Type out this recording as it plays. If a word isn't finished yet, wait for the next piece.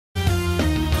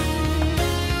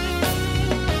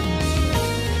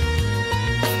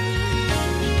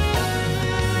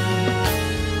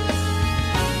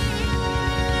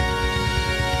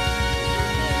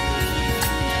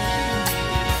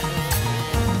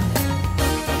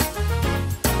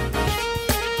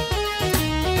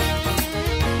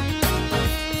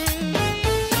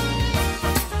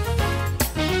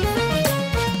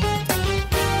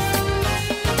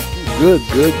Good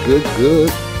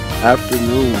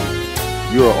afternoon.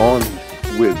 You're on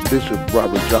with Bishop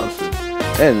Robert Johnson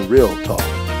and Real Talk.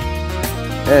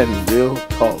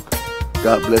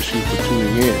 God bless you for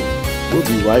tuning in. We'll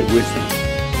be right with you.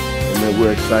 Amen.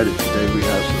 We're excited today. We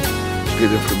have some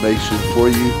good information for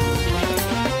you.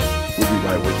 We'll be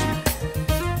right with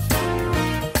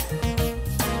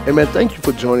you. Amen. Thank you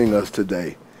for joining us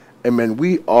today. Amen.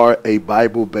 We are a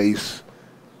Bible-based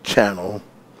channel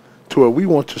to where we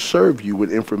want to serve you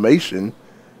with information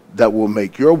that will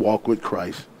make your walk with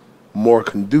Christ more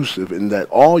conducive and that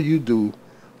all you do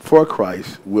for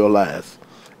Christ will last.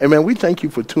 Amen. We thank you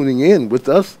for tuning in with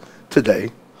us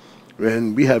today,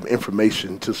 and we have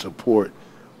information to support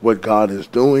what God is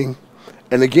doing.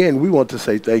 And again, we want to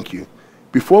say thank you.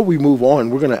 Before we move on,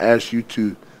 we're going to ask you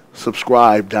to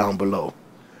subscribe down below.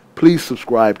 Please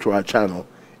subscribe to our channel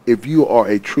if you are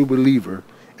a true believer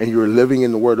and you're living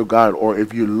in the Word of God, or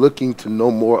if you're looking to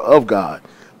know more of God.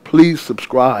 Please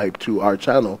subscribe to our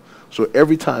channel so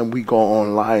every time we go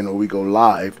online or we go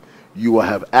live, you will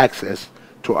have access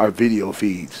to our video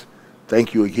feeds.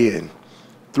 Thank you again.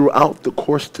 Throughout the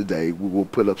course today, we will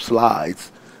put up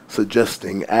slides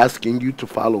asking you to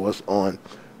follow us on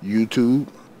YouTube,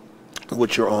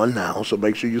 which you're on now, so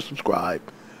make sure you subscribe.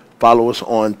 Follow us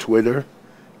on Twitter,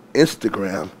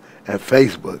 Instagram, and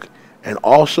Facebook. And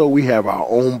also we have our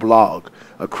own blog,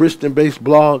 a Christian-based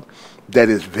blog that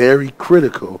is very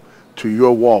critical to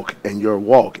your walk and your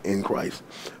walk in Christ.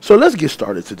 So let's get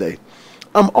started today.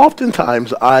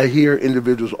 Oftentimes I hear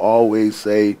individuals always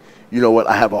say, you know what,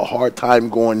 I have a hard time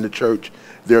going to church.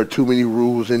 There are too many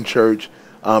rules in church.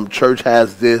 Church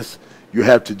has this, you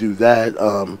have to do that.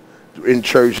 In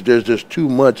church, there's just too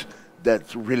much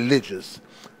that's religious.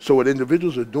 So what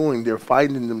individuals are doing, they're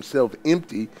finding themselves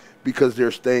empty because they're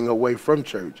staying away from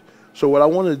church. So what I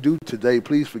want to do today,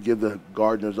 please forgive the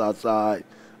gardeners outside.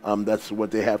 That's what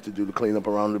they have to do to clean up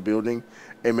around the building.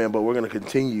 Amen. But we're going to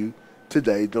continue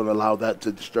today. Don't allow that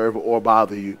to disturb or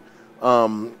bother you.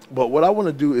 But what I want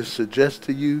to do is suggest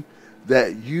to you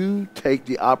that you take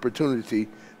the opportunity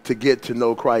to get to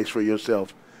know Christ for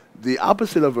yourself. The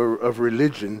opposite of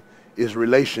religion is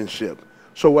relationship.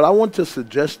 So what I want to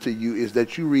suggest to you is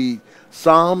that you read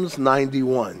Psalms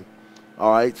 91.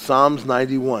 All right, Psalms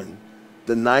 91,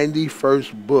 the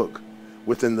 91st book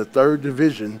within the third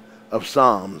division of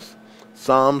Psalms.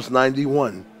 Psalms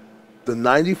 91, the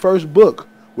 91st book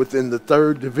within the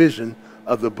third division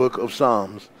of the book of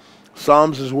Psalms.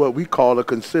 Psalms is what we call or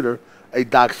consider a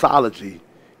doxology.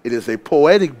 It is a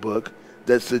poetic book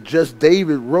that suggests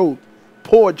David wrote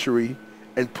poetry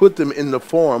and put them in the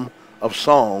form of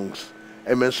songs.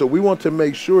 Amen. So we want to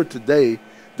make sure today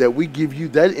that we give you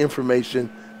that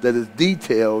information that is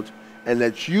detailed and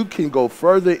that you can go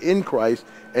further in Christ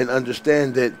and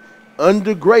understand that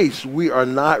under grace we are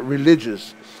not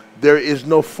religious. There is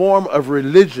no form of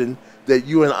religion that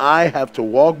you and I have to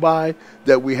walk by,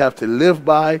 that we have to live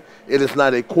by. It is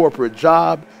not a corporate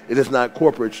job. It is not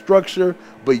corporate structure,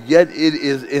 but yet it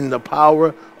is in the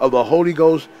power of the Holy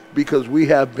Ghost because we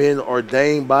have been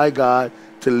ordained by God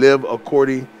to live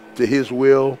according to his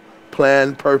will,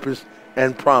 plan, purpose,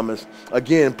 and promise.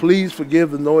 Again, please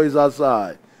forgive the noise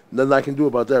outside. Nothing I can do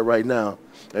about that right now.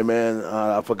 Amen.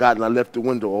 I've forgotten I left the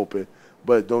window open,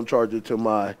 but don't charge it to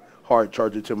my heart,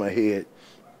 charge it to my head.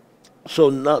 So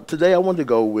now today I want to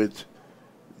go with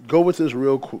this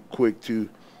real quick to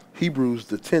Hebrews,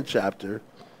 the 10th chapter,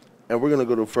 and we're going to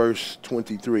go to verse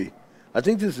 23. I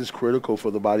think this is critical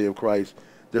for the body of Christ.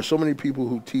 There's so many people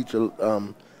who teach,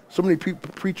 so many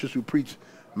preachers who preach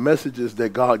messages that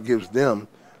God gives them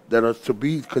that are to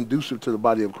be conducive to the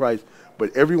body of Christ,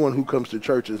 but everyone who comes to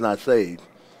church is not saved.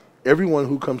 Everyone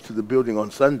who comes to the building on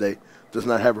Sunday does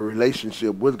not have a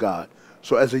relationship with God.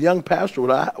 So as a young pastor,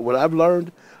 what I've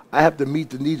learned, I have to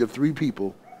meet the need of three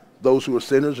people: those who are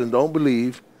sinners and don't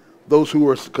believe, those who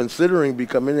are considering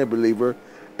becoming a believer,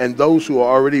 and those who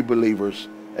are already believers.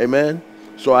 Amen?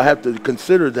 So I have to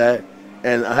consider that,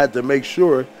 and I have to make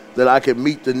sure that I can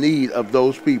meet the need of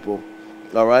those people.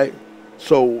 All right?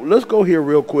 So let's go here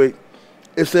real quick.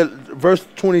 It said, verse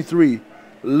 23,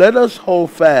 let us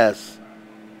hold fast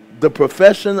the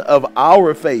profession of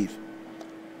our faith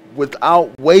without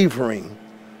wavering,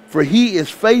 for he is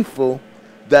faithful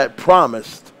that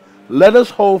promised. Let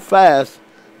us hold fast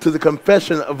to the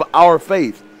confession of our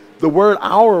faith. The word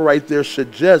 "our" right there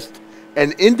suggests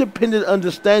an independent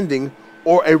understanding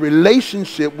or a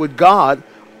relationship with God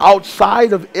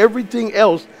outside of everything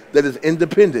else that is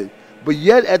independent. But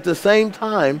yet at the same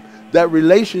time, that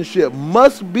relationship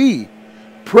must be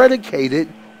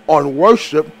predicated on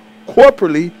worship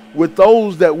corporately with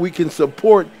those that we can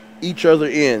support each other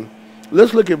in.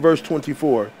 Let's look at verse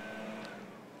 24.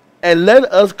 And let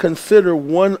us consider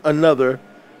one another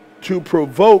to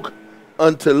provoke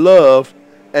unto love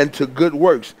and to good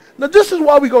works. Now, this is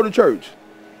why we go to church.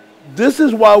 This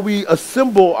is why we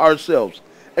assemble ourselves.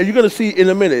 And you're going to see in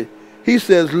a minute, he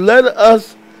says, let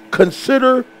us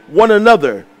consider one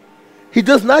another. He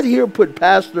does not here put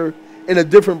pastor in a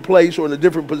different place or in a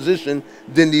different position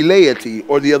than the laity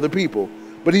or the other people.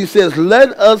 But he says, let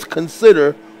us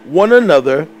consider one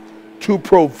another to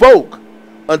provoke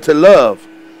unto love.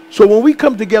 So when we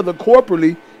come together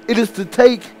corporately, it is to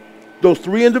take those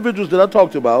three individuals that I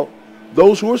talked about,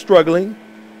 those who are struggling,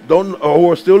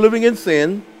 who are still living in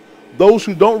sin, those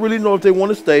who don't really know if they want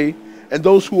to stay, and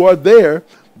those who are there,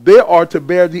 they are to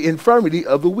bear the infirmity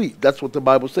of the weak. That's what the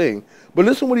Bible's saying. But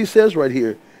listen what he says right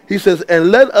here. He says,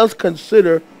 and let us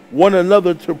consider one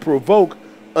another to provoke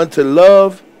unto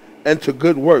love and to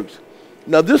good works.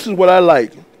 Now this is what I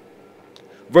like.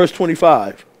 Verse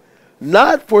 25.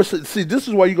 See, this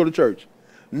is why you go to church.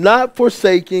 Not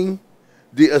forsaking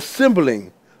the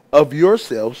assembling of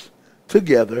yourselves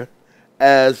together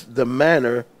as the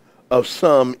manner of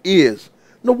some is.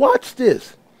 Now watch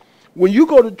this. When you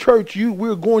go to church,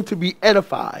 we're going to be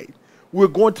edified. We're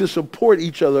going to support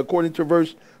each other according to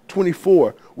verse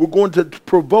 24. We're going to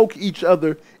provoke each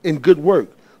other in good work.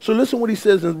 So listen what he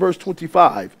says in verse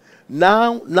 25.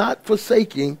 Now not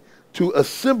forsaking to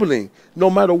assembling, no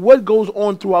matter what goes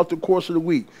on throughout the course of the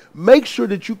week. Make sure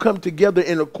that you come together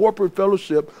in a corporate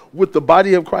fellowship with the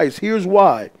body of Christ. Here's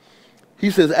why. He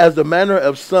says, as the manner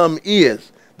of some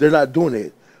is. They're not doing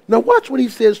it. Now watch what he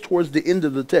says towards the end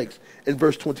of the text in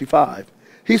verse 25.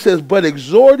 He says, but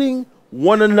exhorting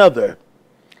one another,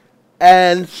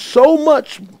 and so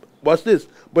much, watch this,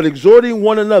 but exhorting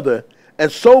one another,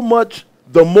 and so much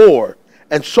the more,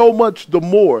 and so much the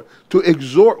more to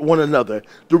exhort one another.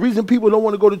 The reason people don't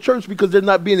want to go to church because they're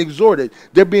not being exhorted.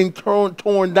 They're being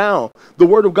torn down. The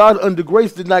word of God under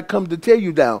grace did not come to tear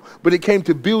you down, but it came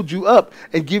to build you up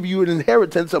and give you an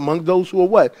inheritance among those who are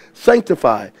what?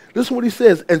 Sanctified. Listen what he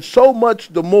says, and so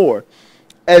much the more,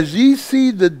 as ye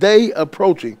see the day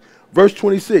approaching. Verse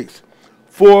 26.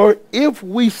 For if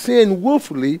we sin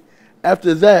willfully,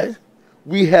 after that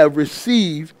we have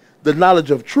received the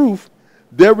knowledge of truth,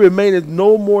 there remaineth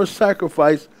no more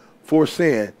sacrifice for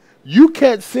sin. You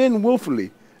can't sin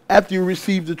willfully after you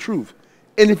receive the truth.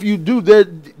 And if you do,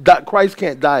 Christ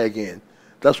can't die again.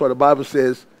 That's why the Bible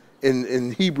says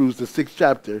in Hebrews, the 6th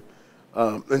chapter,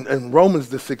 and Romans,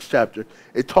 the 6th chapter,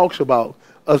 it talks about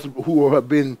us who have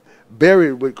been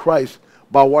buried with Christ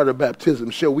by water baptism.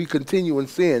 Shall we continue in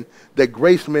sin that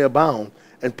grace may abound?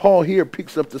 And Paul here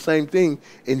picks up the same thing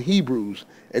in Hebrews,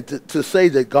 and to say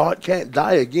that God can't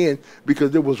die again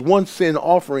because there was one sin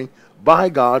offering by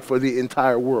God for the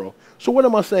entire world. So what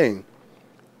am I saying?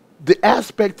 The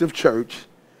aspect of church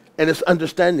and its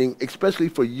understanding, especially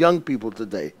for young people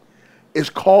today, is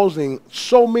causing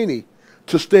so many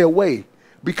to stay away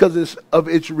because of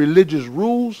its religious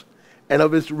rules and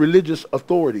of its religious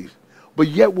authorities. But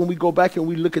yet when we go back and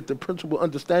we look at the principal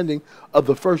understanding of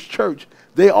the first church,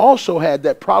 they also had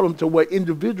that problem to where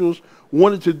individuals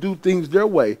wanted to do things their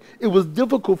way. It was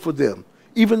difficult for them,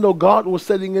 even though God was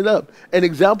setting it up. An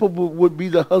example would be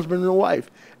the husband and wife,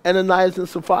 Ananias and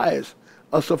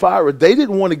Sapphira. They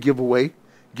didn't want to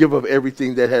give up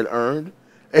everything that had earned.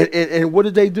 And what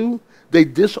did they do? They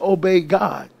disobeyed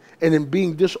God. And in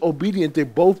being disobedient, they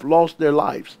both lost their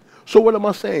lives. So what am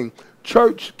I saying?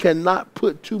 Church cannot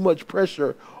put too much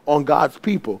pressure on God's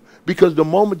people, because the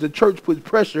moment the church puts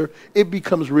pressure, it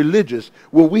becomes religious.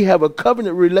 When we have a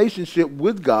covenant relationship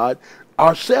with God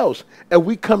ourselves, and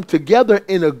we come together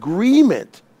in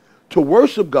agreement to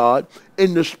worship God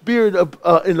in the spirit of,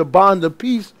 in the bond of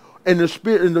peace, in the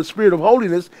spirit of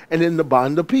holiness, and in the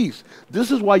bond of peace. This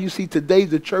is why you see today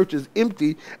the church is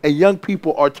empty and young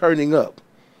people are turning up.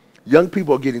 Young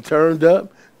people are getting turned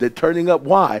up. They're turning up.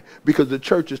 Why? Because the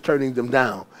church is turning them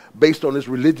down based on its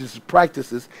religious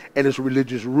practices and its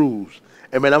religious rules.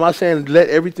 And man, am I saying let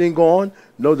everything go on?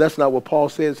 No, that's not what Paul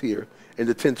says here in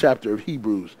the 10th chapter of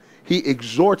Hebrews. He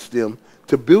exhorts them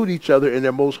to build each other in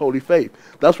their most holy faith.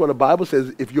 That's what the Bible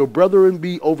says. If your brethren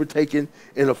be overtaken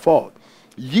in a fault,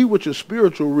 ye which are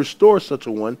spiritual, restore such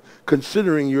a one,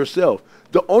 considering yourself.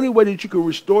 The only way that you can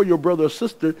restore your brother or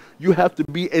sister, you have to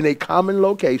be in a common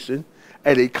location,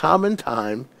 at a common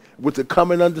time, with a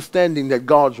common understanding that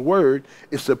God's word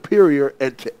is superior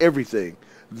to everything.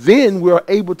 Then we are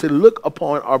able to look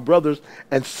upon our brothers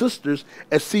and sisters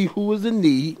and see who is in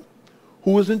need,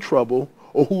 who is in trouble,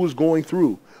 or who is going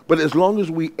through. But as long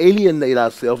as we alienate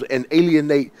ourselves and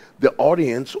alienate the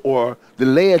audience or the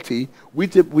laity, we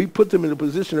put them in a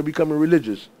position of becoming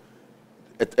religious.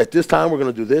 At this time, we're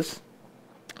going to do this.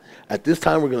 At this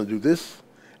time, we're going to do this.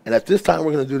 And at this time,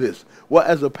 we're going to do this. Well,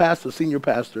 as a pastor, senior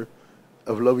pastor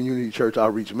of Loving Unity Church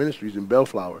Outreach Ministries in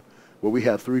Bellflower, where we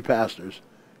have 3 pastors,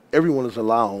 everyone is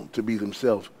allowed to be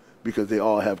themselves because they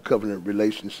all have covenant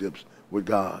relationships with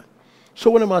God. So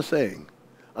what am I saying?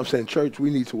 I'm saying, church, we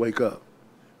need to wake up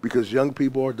because young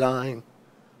people are dying.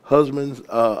 Husbands,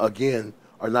 again,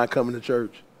 are not coming to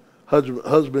church.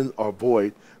 Husbands are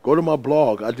void. Go to my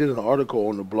blog. I did an article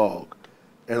on the blog.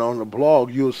 And on the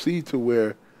blog, you'll see to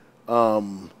where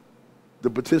the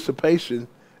participation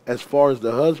as far as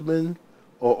the husband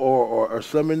or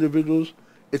some individuals,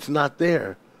 it's not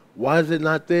there. Why is it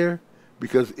not there?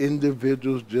 Because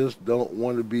individuals just don't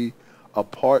want to be a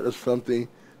part of something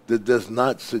that does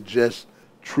not suggest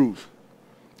truth.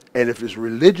 And if it's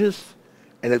religious,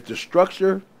 and if the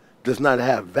structure does not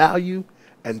have value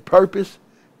and purpose,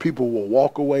 people will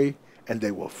walk away and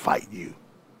they will fight you.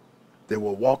 They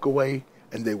will walk away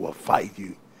and they will fight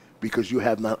you because you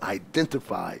have not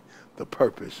identified the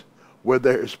purpose. Where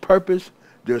there is purpose,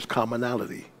 there's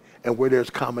commonality. And where there's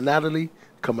commonality,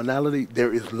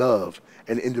 there is love,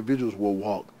 and individuals will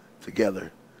walk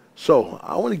together. So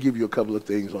I want to give you a couple of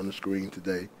things on the screen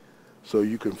today so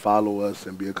you can follow us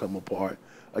and become a part.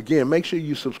 Again, make sure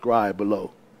you subscribe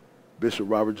below. Bishop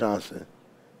Robert Johnson.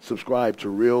 Subscribe to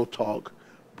Real Talk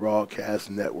Broadcast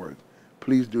Network.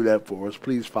 Please do that for us.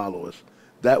 Please follow us.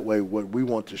 That way, what we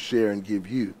want to share and give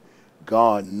you,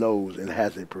 God knows and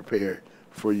has it prepared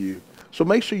for you. So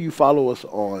make sure you follow us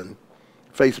on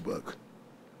Facebook.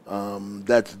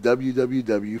 That's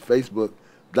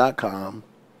www.facebook.com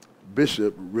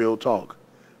Bishop Real Talk.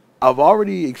 I've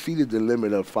already exceeded the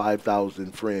limit of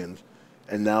 5,000 friends,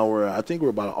 and now I think we're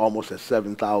about almost at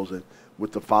 7,000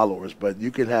 with the followers, but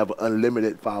you can have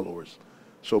unlimited followers.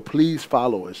 So please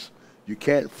follow us. You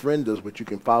can't friend us, but you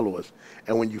can follow us.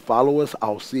 And when you follow us,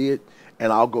 I'll see it,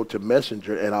 and I'll go to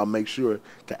Messenger, and I'll make sure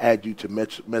to add you to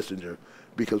Messenger.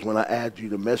 Because when I add you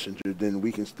to Messenger, then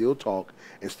we can still talk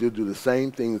and still do the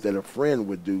same things that a friend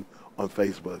would do on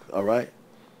Facebook, all right?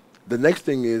 The next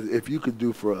thing is, if you could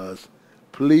do for us,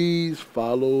 please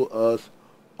follow us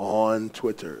on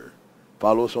Twitter.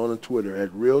 Follow us on Twitter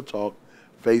at Real Talk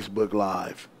Facebook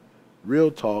Live.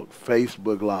 Real Talk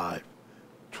Facebook Live.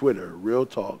 Twitter, Real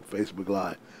Talk Facebook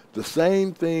Live. The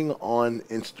same thing on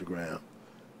Instagram.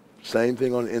 Same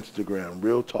thing on Instagram,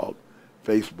 Real Talk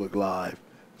Facebook Live.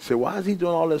 Say, why is he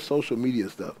doing all that social media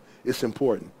stuff? It's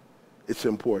important. It's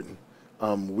important.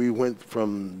 We went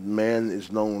from, man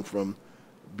is known from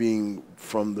being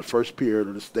from the first period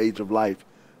of the stage of life,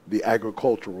 the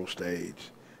agricultural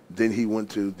stage. Then he went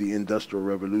to the industrial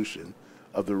revolution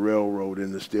of the railroad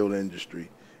and the steel industry.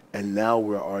 And now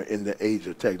we are in the age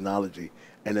of technology,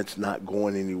 and it's not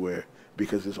going anywhere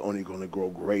because it's only going to grow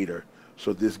greater.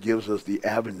 So this gives us the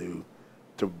avenue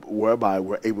to whereby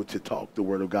we're able to talk the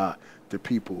word of God to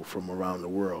people from around the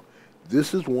world.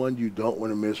 This is one you don't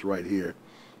want to miss right here.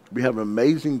 We have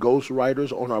amazing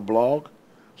ghostwriters on our blog,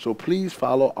 so please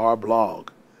follow our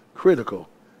blog. Critical.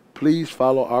 Please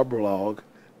follow our blog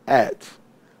at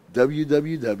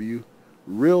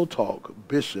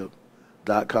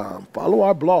www.realtalkbishop.com. Follow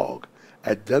our blog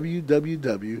at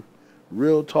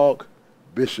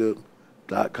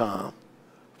www.realtalkbishop.com.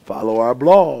 Follow our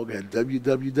blog at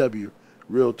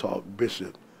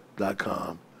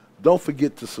www.realtalkbishop.com. Don't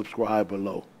forget to subscribe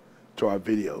below to our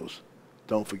videos.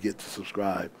 Don't forget to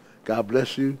subscribe. God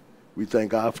bless you. We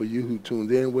thank God for you who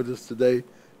tuned in with us today.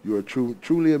 You are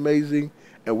truly amazing.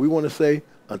 And we want to say,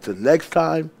 until next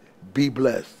time, be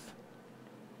blessed.